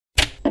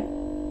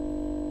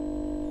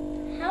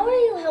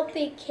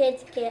helping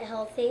kids get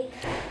healthy?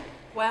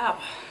 Wow.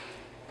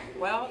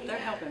 Well, they're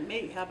helping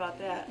me. How about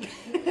that?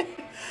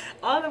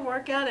 All the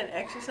workout and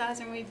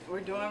exercising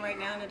we're doing right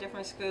now in the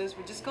different schools,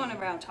 we're just going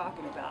around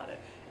talking about it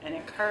and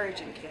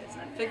encouraging kids.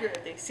 And I figure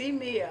if they see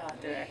me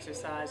out there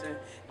exercising,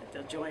 that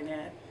they'll join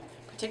in.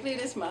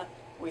 Particularly this month,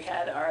 we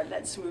had our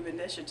Let's Move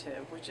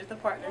initiative, which is the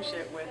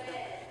partnership with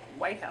the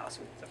White House,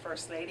 with the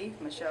First Lady,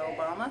 Michelle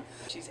Obama.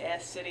 She's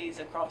asked cities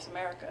across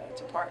America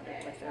to partner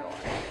with her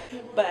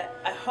on. But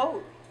I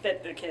hope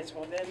that the kids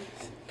will then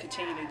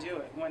continue to do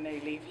it when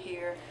they leave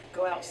here,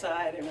 go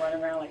outside and run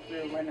around like we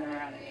were running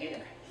around in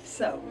here.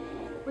 So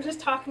we're just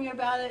talking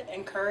about it,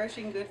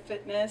 encouraging good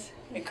fitness,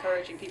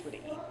 encouraging people to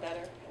eat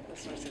better, those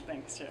sorts of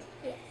things too.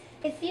 Yeah.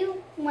 If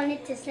you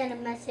wanted to send a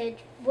message,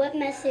 what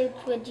message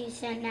would you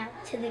send out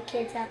to the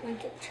kids at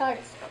Lincoln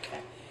Charter School? Okay.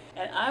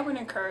 And I would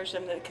encourage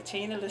them to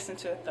continue to listen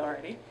to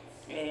authority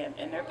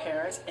and their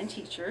parents and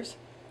teachers.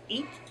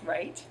 Eat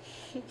right,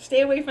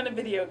 stay away from the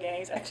video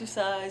games,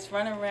 exercise,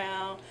 run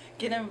around,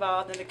 get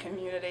involved in the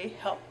community,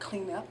 help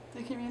clean up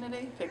the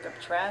community, pick up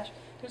trash.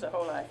 There's a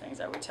whole lot of things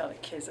I would tell the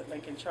kids at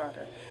Lincoln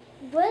Charter.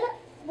 What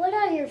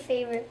are your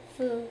favorite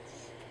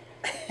foods?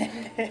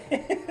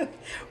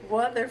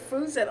 Well, they're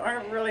foods that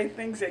aren't really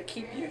things that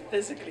keep you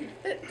physically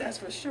fit, that's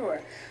for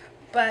sure.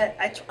 But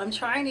I'm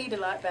trying to eat a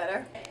lot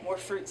better, more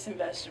fruits and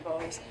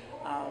vegetables,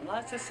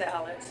 lots of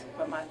salads.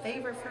 But my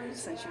favorite food,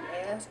 since you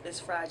asked, is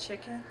fried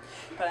chicken.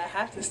 But I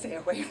have to stay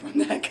away from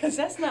that because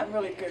that's not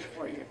really good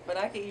for you. But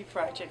I can eat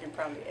fried chicken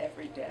probably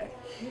every day.